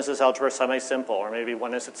ask, when is this algebra semi-simple? Or maybe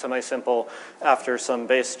when is it semi-simple after some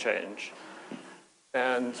base change?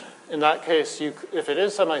 And in that case, if it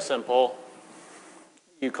is semi-simple,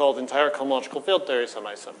 you call the entire cohomological field theory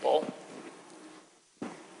semi-simple.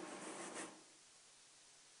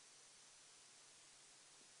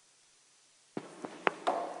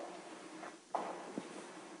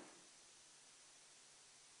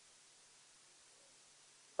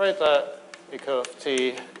 Write that a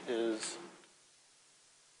QFT is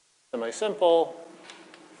semi-simple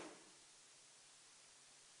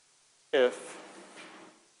if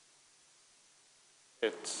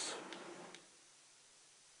its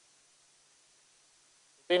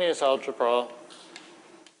Frobenius algebra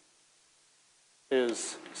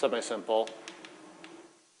is semi-simple.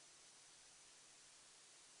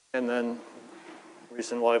 And then the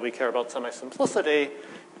reason why we care about semi-simplicity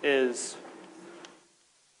is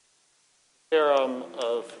the theorem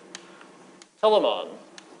of Telemon.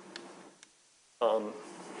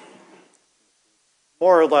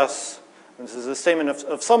 More or less, this is a statement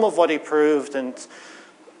of some of what he proved, and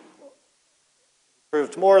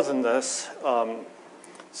proved more than this.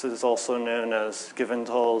 This is also known as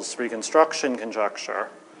Giventhal's reconstruction conjecture.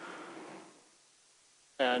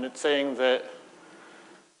 And it's saying that,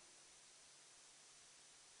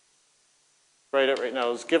 write it right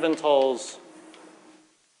now, is Giventhal's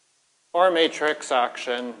R matrix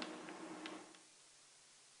action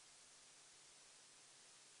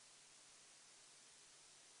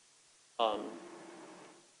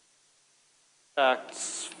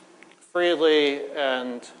acts freely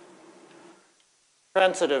and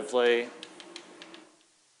transitively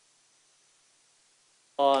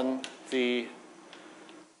on the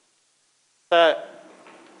set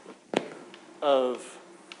of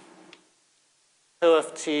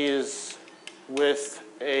QFTs with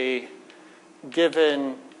a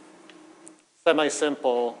given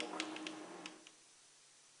semi-simple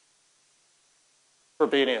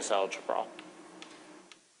Frobenius algebra.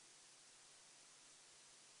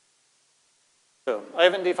 So I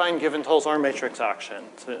haven't defined Giventhal's R matrix action.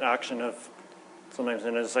 It's an action of, sometimes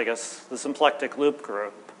known as, I guess, the symplectic loop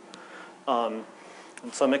group. And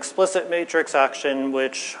some explicit matrix action,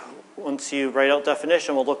 which once you write out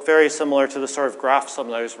definition, will look very similar to the sort of graph sum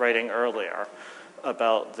that I was writing earlier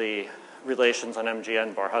about the relations on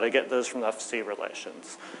MGN bar, how to get those from the FC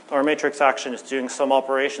relations. The R matrix action is doing some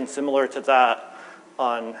operation similar to that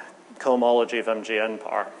on cohomology of MGN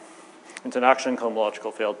bar. It's an action in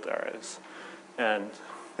cohomological field theories. And the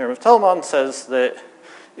theorem of Telemon says that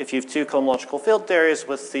if you have two cohomological field theories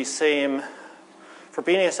with the same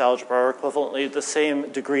Frobenius algebra, or equivalently the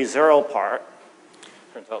same degree 0 part,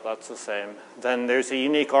 turns out that's the same, then there's a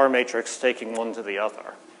unique R matrix taking one to the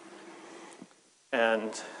other.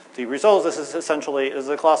 And the result of this is essentially is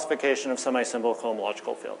a classification of semi-simple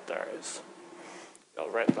cohomological field theories. I'll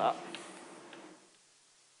write that.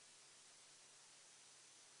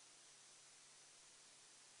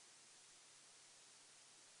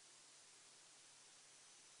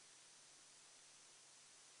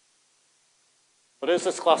 What is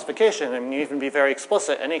this classification? I mean, you can be very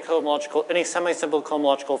explicit. Any semi-simple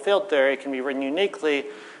cohomological field theory can be written uniquely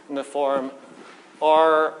in the form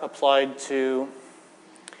R applied to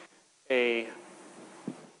any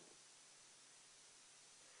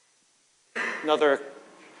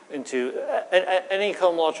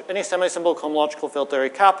semi-simple cohomological field theory,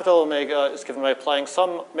 capital omega is given by applying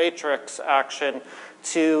some matrix action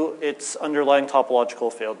to its underlying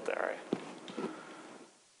topological field theory.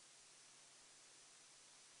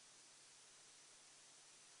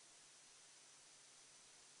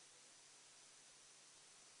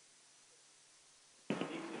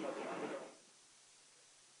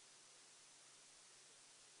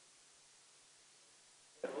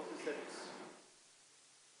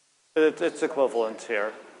 It's equivalent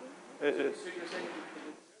here.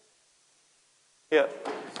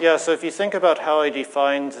 Yeah, so if you think about how I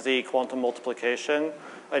defined the quantum multiplication,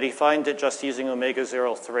 I defined it just using omega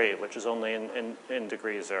 0, 3, which is only in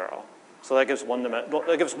degree 0. So that gives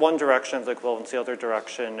one direction of the equivalence. The other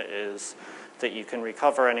direction is that you can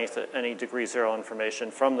recover any degree 0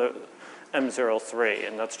 information from the M03,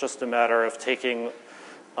 and that's just a matter of taking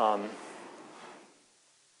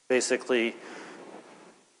basically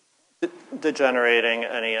degenerating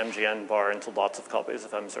any MGN bar into lots of copies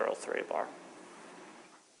of M03 bar.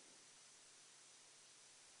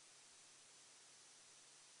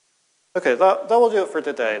 Okay, that will do it for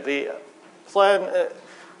today. The plan,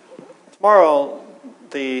 tomorrow,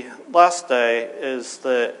 the last day, is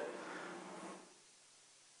that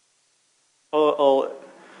I'll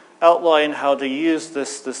outline how to use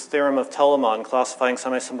this theorem of Telemon classifying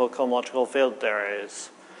semi-simple cohomological field theories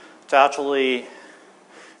to actually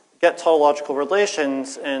get tautological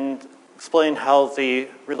relations and explain how the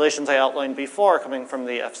relations I outlined before, coming from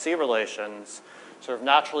the FC relations, sort of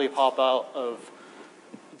naturally pop out of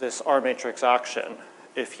this R matrix action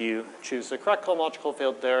if you choose the correct cohomological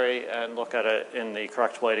field theory and look at it in the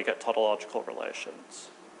correct way to get tautological relations.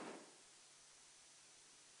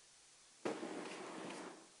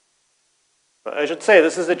 But I should say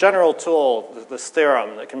this is a general tool, this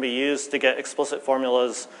theorem, that can be used to get explicit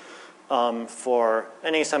formulas for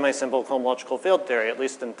any semi-simple cohomological field theory, at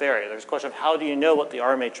least in theory. There's a question of how do you know what the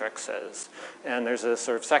R matrix is? And there's a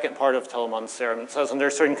sort of second part of Telemon's theorem that says under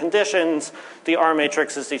certain conditions, the R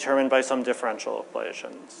matrix is determined by some differential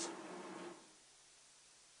equations.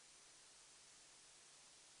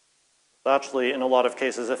 It's actually, in a lot of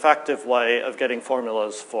cases, an effective way of getting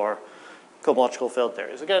formulas for cohomological field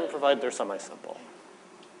theories. Again, provided they're semi-simple.